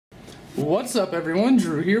What's up everyone,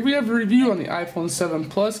 Drew here. We have a review on the iPhone 7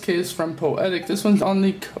 Plus case from Poetic. This one's on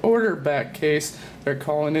the QuarterBack case, they're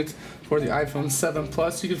calling it, for the iPhone 7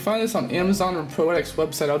 Plus. You can find this on Amazon or Poetic's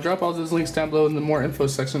website. I'll drop all those links down below in the more info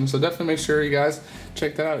section, so definitely make sure you guys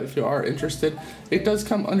check that out if you are interested. It does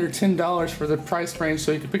come under $10 for the price range,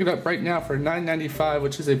 so you can pick it up right now for $9.95,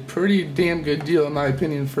 which is a pretty damn good deal in my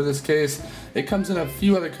opinion for this case. It comes in a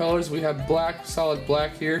few other colors. We have black, solid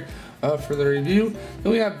black here. For the review.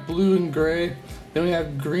 Then we have blue and gray, then we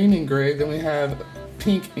have green and gray, then we have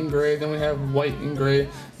pink and gray, then we have white and gray.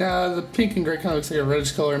 Now the pink and gray kind of looks like a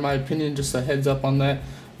reddish color in my opinion, just a heads up on that.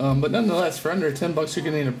 But nonetheless, for under $10 you're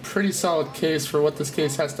getting a pretty solid case for what this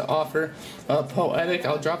case has to offer. Poetic,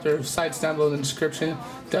 I'll drop their sites down below in the description.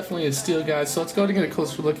 Definitely a steal, guys. So let's go and get a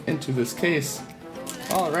closer look into this case.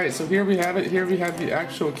 Alright, so here we have it. Here we have the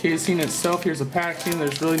actual casing itself. Here's the packaging.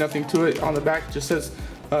 There's really nothing to it. On the back it just says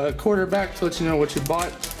QuarterBack to let you know what you bought.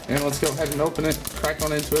 And let's go ahead and open it, crack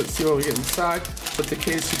on into it, see what we get inside. With the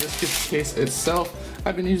case, you just get the case itself.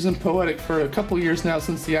 I've been using Poetic for a couple years now,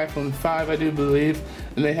 since the iPhone 5 I do believe,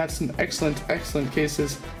 and they have some excellent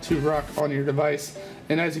cases to rock on your device.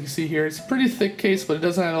 And as you can see here, it's a pretty thick case, but it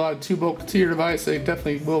doesn't add a lot of tube bulk to your device. It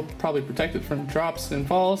definitely will probably protect it from drops and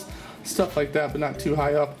falls, stuff like that, but not too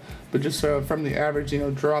high up. But just from the average,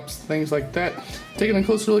 drops, things like that. Taking a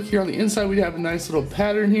closer look here on the inside, we have a nice little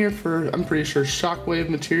pattern here for, I'm pretty sure, shockwave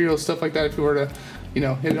material, stuff like that. If you were to,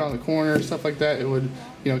 hit it on the corner, stuff like that, it would,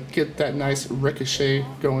 get that nice ricochet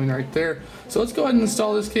going right there. So let's go ahead and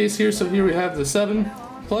install this case here. So here we have the 7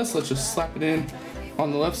 Plus. Let's just slap it in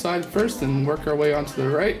on the left side first and work our way onto the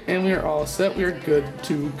right, and we are all set. We are good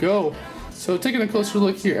to go. So taking a closer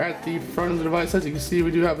look here at the front of the device, as you can see, we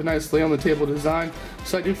do have a nice lay on the table design.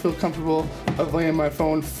 So I do feel comfortable of laying my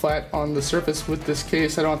phone flat on the surface with this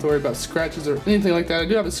case. I don't have to worry about scratches or anything like that. I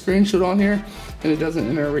do have a screen shield on here, and it doesn't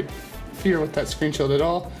interfere with that screen shield at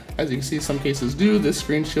all. As you can see, some cases do. This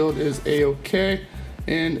screen shield is a-okay.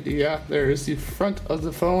 And yeah, there is the front of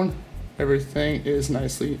the phone. Everything is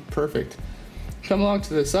nicely perfect. Come along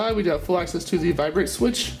to the side, we do have full access to the vibrate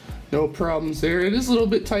switch. No problems there. It is a little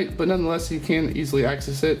bit tight, but nonetheless you can easily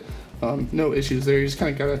access it. No issues there. You just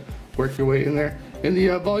kind of gotta work your way in there. And the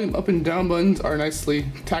volume up and down buttons are nicely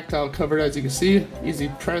tactile covered, as you can see. Easy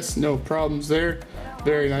press, no problems there.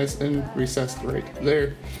 Very nice and recessed right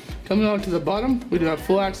there. Coming on to the bottom, we do have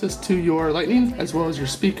full access to your lightning as well as your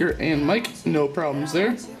speaker and mic. No problems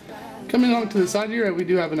there. Coming on to the side here, we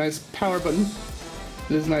do have a nice power button.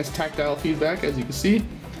 It is nice tactile feedback, as you can see.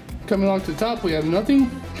 Coming along to the top, we have nothing.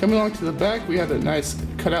 Coming along to the back, we have a nice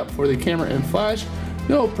cutout for the camera and flash.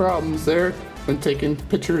 No problems there when taking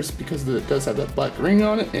pictures because it does have that black ring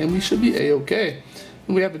on it, and we should be a-okay.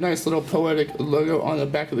 And we have a nice little Poetic logo on the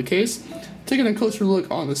back of the case. Taking a closer look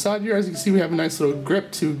on the side here, as you can see, we have a nice little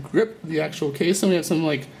grip to grip the actual case, and we have some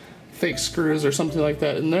like fake screws or something like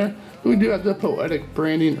that in there. We do have the Poetic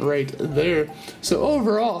branding right there. So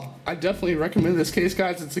overall, I definitely recommend this case,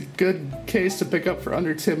 guys. It's a good case to pick up for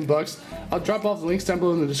under $10. I'll drop off the links down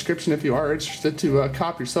below in the description if you are interested to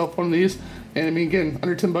cop yourself one of these. And I mean, again,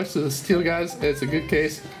 under $10 is a steal, guys. It's a good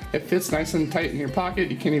case. It fits nice and tight in your pocket.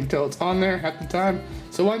 You can't even tell it's on there half the time.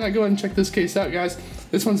 So why not go ahead and check this case out, guys.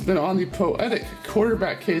 This one's been on the Poetic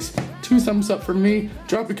QuarterBack case. 2 thumbs up from me.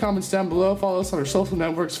 Drop your comments down below. Follow us on our social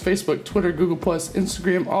networks, Facebook, Twitter, Google+,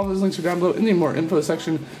 Instagram. All those links are down below in the more info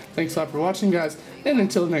section. Thanks a lot for watching, guys. And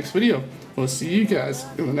until the next video, we'll see you guys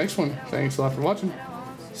in the next one. Thanks a lot for watching.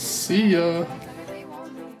 See ya.